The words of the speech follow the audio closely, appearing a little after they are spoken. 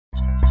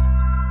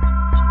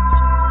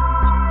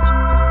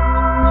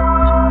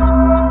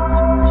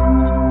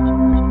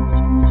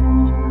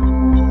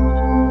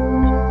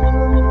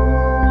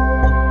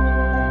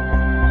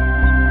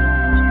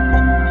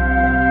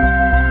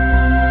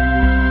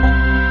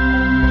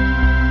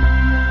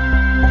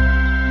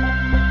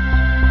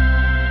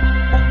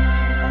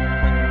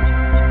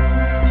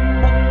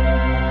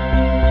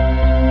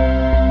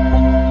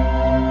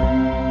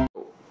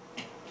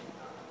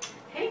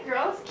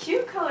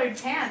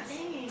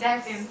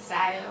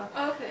style.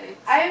 Okay.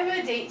 I have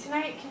a date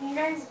tonight. Can you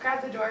guys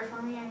grab the door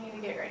for me? I need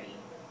to get ready.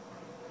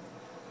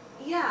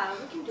 Yeah,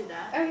 we can do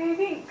that. Okay,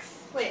 thanks.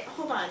 Wait,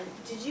 hold on.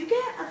 Did you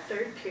get a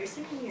third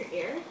piercing in your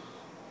ear?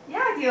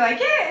 Yeah, do you like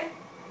it?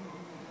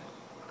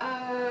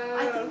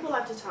 I think we'll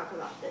have to talk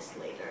about this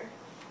later.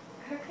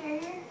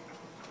 Okay.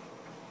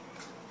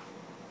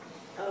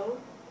 Oh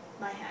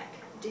my heck.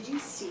 Did you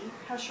see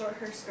how short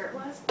her skirt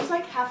was? It was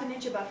like half an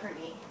inch above her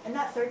knee. And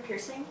that third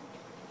piercing,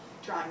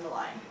 drawing the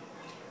line.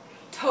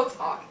 Totes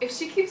talk. If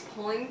she keeps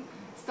pulling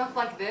stuff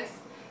like this,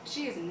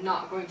 she is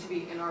not going to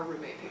be in our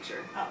roommate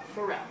picture. Oh,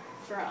 for real.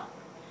 For real.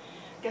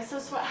 Guess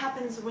that's what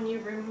happens when you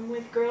room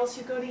with girls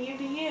who go to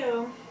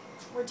UVU.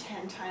 We're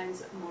 10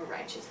 times more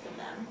righteous than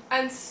them.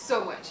 And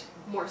so much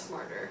more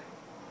smarter.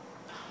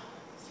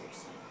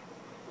 Seriously.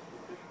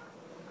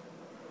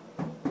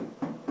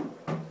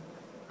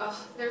 Ugh,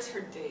 there's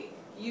her date.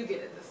 You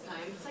get it this time.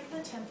 It's like the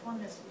 10th one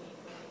this week.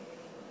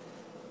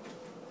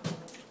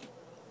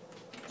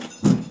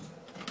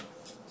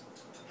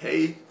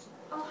 Hey.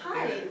 Oh,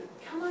 hi.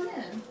 Come on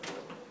in.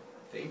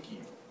 Thank you.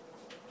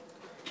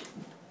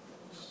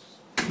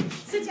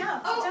 Sit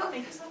down. Sit down.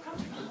 Make yourself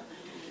comfortable.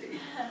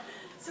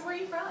 So where are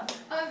you from?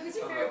 Who's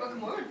your favorite Book of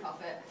Mormon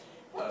prophet?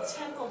 What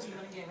temple do you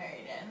want to get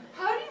married in?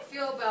 How do you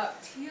feel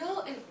about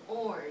teal and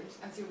orange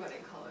as your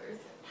wedding colors?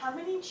 How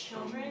many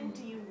children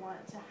do you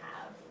want to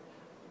have?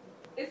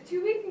 Is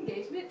 2-week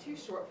engagement too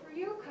short for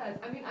you? Cause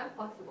I mean, I'm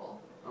flexible.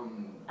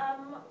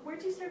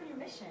 Where'd you serve your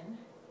mission?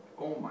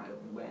 Oh my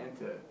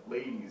Atlanta.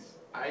 Ladies,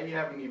 I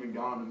haven't even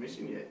gone on a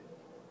mission yet.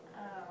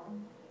 Oh.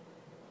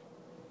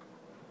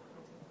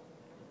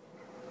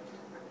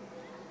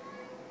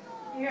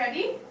 You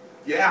ready?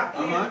 Yeah,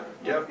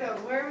 Let's go.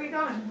 Where are we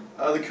going?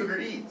 The Cougar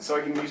Eat, so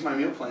I can use my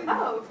meal plan.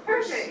 Oh,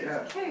 perfect. Yeah.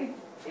 Okay,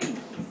 thanks.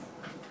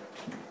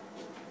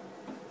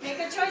 Make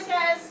good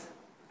choices!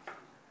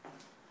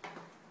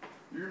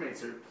 Your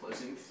roommates are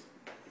pleasant,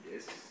 I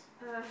guess.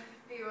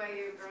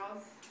 BYU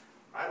girls.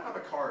 I don't have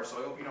a car, so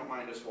I hope you don't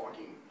mind us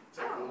walking. Is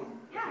that cool?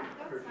 Yeah,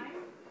 that's Perfect.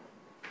 fine.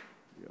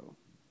 Yo.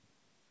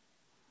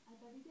 I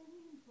bet he doesn't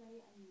even play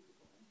a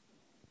musical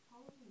instrument.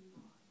 Probably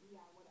not.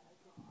 Yeah, what I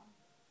draw.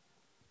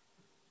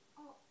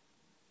 Oh.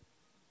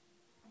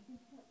 I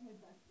think that's my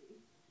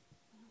bestie.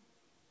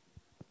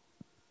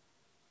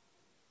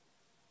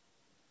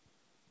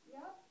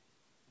 Yep.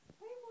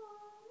 Hey,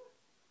 Mom!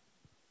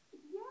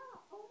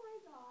 Yeah, oh my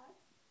gosh.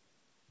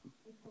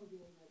 I told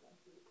you I